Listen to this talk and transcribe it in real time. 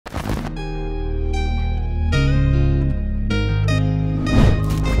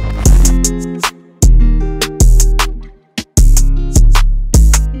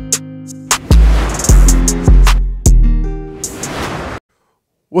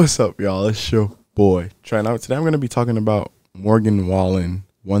What's up, y'all? It's your boy Trent. Today I'm going to be talking about Morgan Wallen,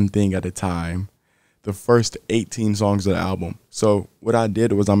 One Thing at a Time, the first 18 songs of the album. So what I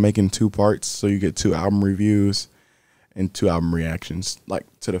did was I'm making two parts, so you get two album reviews and two album reactions, like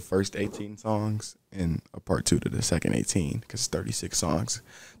to the first 18 songs and a part two to the second 18, because 36 songs.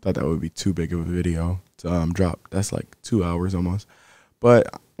 Thought that would be too big of a video to drop. That's like 2 hours almost.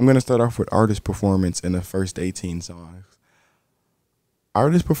 But I'm going to start off with artist performance in the first 18 songs.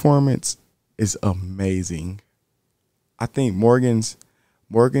 Artist performance is amazing. I think Morgan's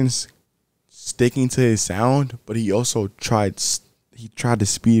sticking to his sound, but he also tried to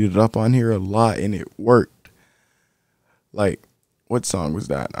speed it up on here a lot, and it worked. Like, what song was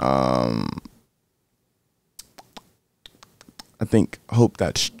that? I think Hope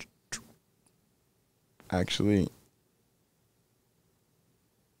That's actually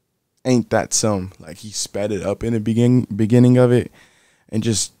Ain't That Some. Like, he sped it up in the beginning of it. And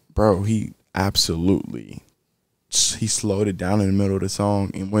just, bro, he slowed it down in the middle of the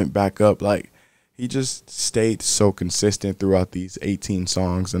song and went back up. Like, he just stayed so consistent throughout these 18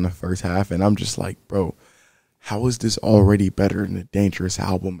 songs in the first half. And I'm just like, bro, how is this already better than the Dangerous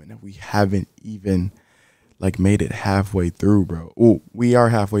album? And we haven't even, like, made it halfway through, bro. Oh, we are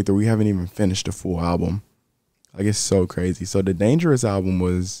halfway through. We haven't even finished the full album. Like, it's so crazy. So the Dangerous album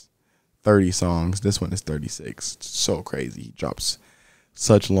was 30 songs. This one is 36. It's so crazy. He drops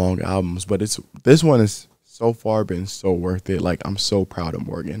such long albums, but this one is so far been so worth it. Like, I'm so proud of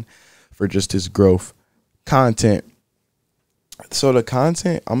Morgan for just his growth. Content. So the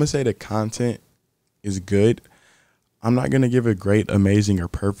content, I'm gonna say the content is good. I'm not gonna give it great, amazing, or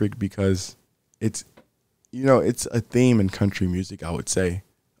perfect, because it's a theme in country music, I would say,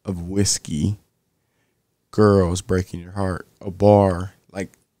 of whiskey, girls breaking your heart, a bar.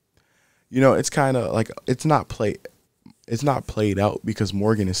 Like, it's kind of like it's not played out, because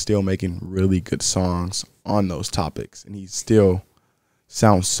Morgan is still making really good songs on those topics, and he still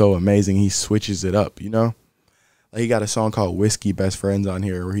sounds so amazing. He switches it up, Like, he got a song called Whiskey Best Friends on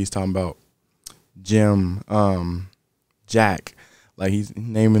here where he's talking about Jim, Jack, like he's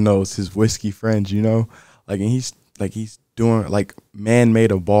naming those his whiskey friends, Like, and he's doing, like, man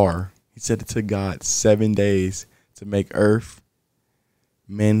made a bar. He said it took God 7 days to make earth.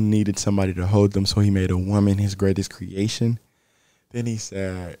 Men needed somebody to hold them, so he made a woman his greatest creation. Then he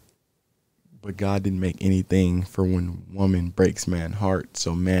said, but God didn't make anything for when woman breaks man's heart,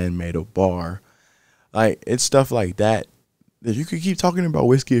 so man made a bar. Like, it's stuff like that. You could keep talking about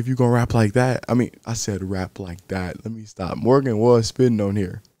whiskey if you're going to rap like that. I mean, I said rap like that. Let me stop. Morgan was spitting on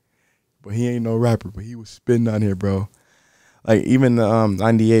here, but he ain't no rapper, but he was spitting on here, bro. Like, even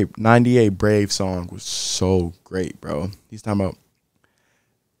the 98 Brave song was so great, bro. He's talking about,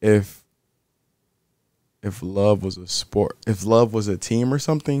 if love was a sport, if love was a team or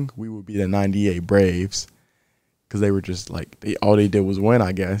something, we would be the 98 Braves, because they were just like, all they did was win,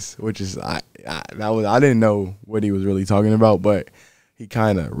 I guess. Which is I didn't know what he was really talking about, but he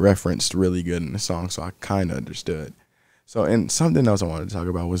kind of referenced really good in the song, so I kind of understood. So, and something else I wanted to talk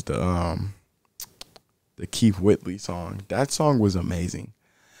about was the Keith Whitley song. That song was amazing.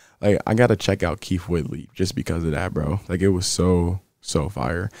 Like, I gotta check out Keith Whitley just because of that, bro. Like, it was so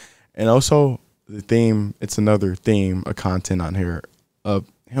fire. And also the theme, it's another theme of content on here of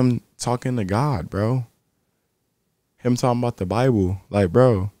him talking to God, bro. Him talking about the Bible. Like,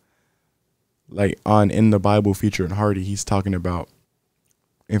 bro, like, on In the Bible featuring Hardy, he's talking about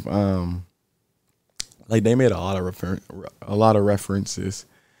if like, they made a lot of references.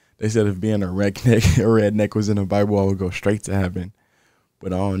 They said if being a redneck was in the Bible, I would go straight to heaven.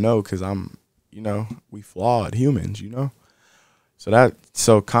 But I don't know, because I'm, we flawed humans,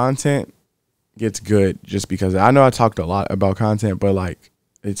 So content gets good just because I know I talked a lot about content, but, like,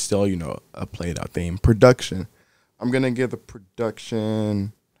 it's still, a played out theme. Production. I'm going to give the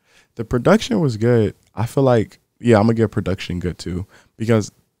production was good. I feel like, yeah, I'm going to give production good too,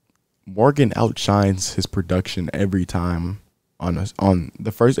 because Morgan outshines his production every time on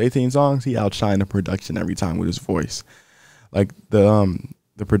the first 18 songs. He outshined the production every time with his voice. Like, the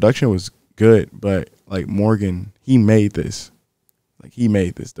production was good, but, like, Morgan, he made this. Like, he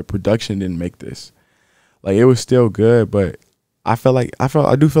made this. The production didn't make this. Like, it was still good, but I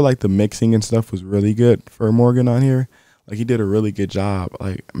do feel like the mixing and stuff was really good for Morgan on here. Like, he did a really good job.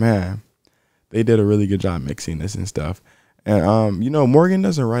 Like, man, they did a really good job mixing this and stuff. And Morgan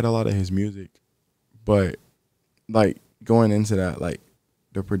doesn't write a lot of his music, but, like, going into that, like,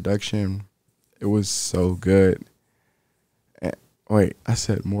 the production, it was so good. And, wait, I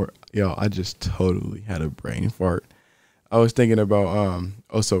said more. Yo, I just totally had a brain fart. I was thinking about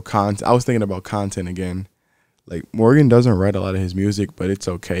content. I was thinking about content again. Like Morgan doesn't write a lot of his music, but it's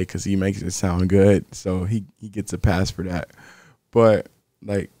okay because he makes it sound good, so he gets a pass for that. But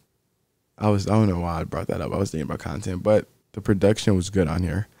like I don't know why I brought that up. I was thinking about content, but the production was good on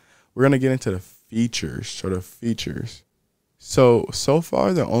here. We're gonna get into the features. So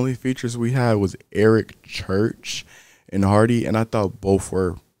far the only features we had was Eric Church and Hardy, and I thought both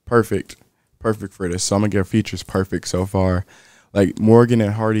were perfect for this. So I'm gonna give features perfect so far. Like Morgan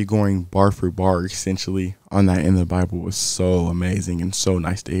and Hardy going bar for bar essentially on that in the Bible was so amazing and so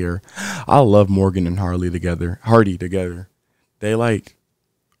nice to hear. I love Morgan and Hardy together. They're like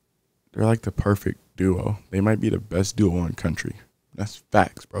the perfect duo. They might be the best duo in country. That's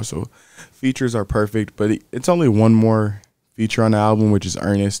facts, bro. So features are perfect, but it's only one more feature on the album, which is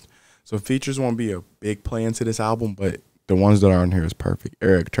Ernest. So features won't be a big play into this album, but the ones that are on here is perfect.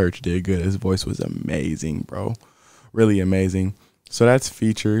 Eric Church did good. His voice was amazing, bro. Really amazing. So that's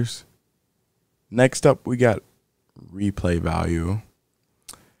features. Next up, we got replay value.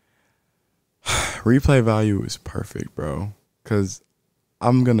 Replay value is perfect, bro, because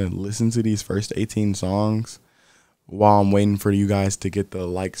I'm going to listen to these first 18 songs while I'm waiting for you guys to get the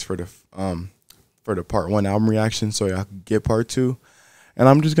likes for the part 1 album reaction so I can get part 2. And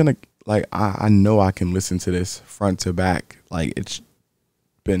I'm just going to, like, I know I can listen to this front to back. Like, it's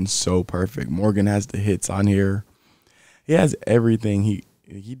been so perfect. Morgan has the hits on here. He has everything.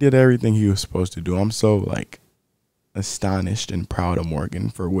 He did everything he was supposed to do. I'm so, like, astonished and proud of Morgan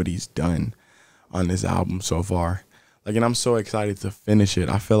for what he's done on this album so far. Like, and I'm so excited to finish it.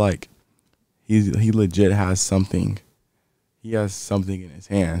 I feel like he legit has something. He has something in his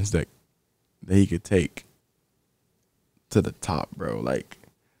hands that he could take to the top, bro. Like,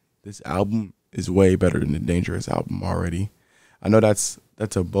 this album is way better than the Dangerous album already. I know that's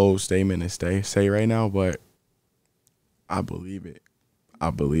a bold statement to say right now, but I believe it. I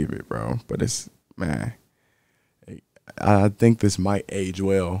believe it, bro. But it's, man, I think this might age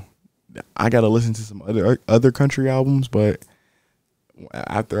well. I gotta listen to some other country albums, but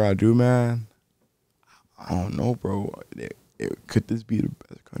after I do, man, I don't know, bro. Could this be the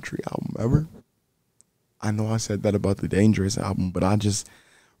best country album ever? I know I said that about the Dangerous album, but I just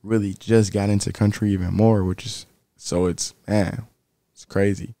really just got into country even more, which is, so it's, man, it's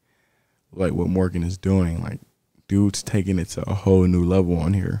crazy. Like what Morgan is doing, like dude's taking it to a whole new level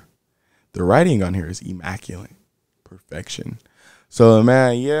on here. The writing on here is immaculate, perfection. So,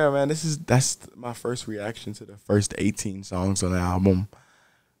 man, yeah, man, that's my first reaction to the first 18 songs on the album.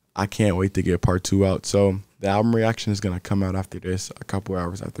 I can't wait to get part 2 out. So the album reaction is going to come out after this, a couple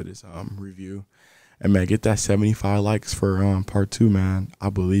hours after this review. And, man, get that 75 likes for part 2, man. I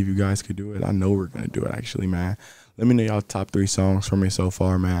believe you guys could do it. I know we're going to do it, actually, man. Let me know y'all top 3 songs for me so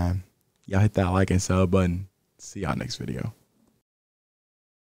far, man. Y'all hit that like and sub button. See y'all next video.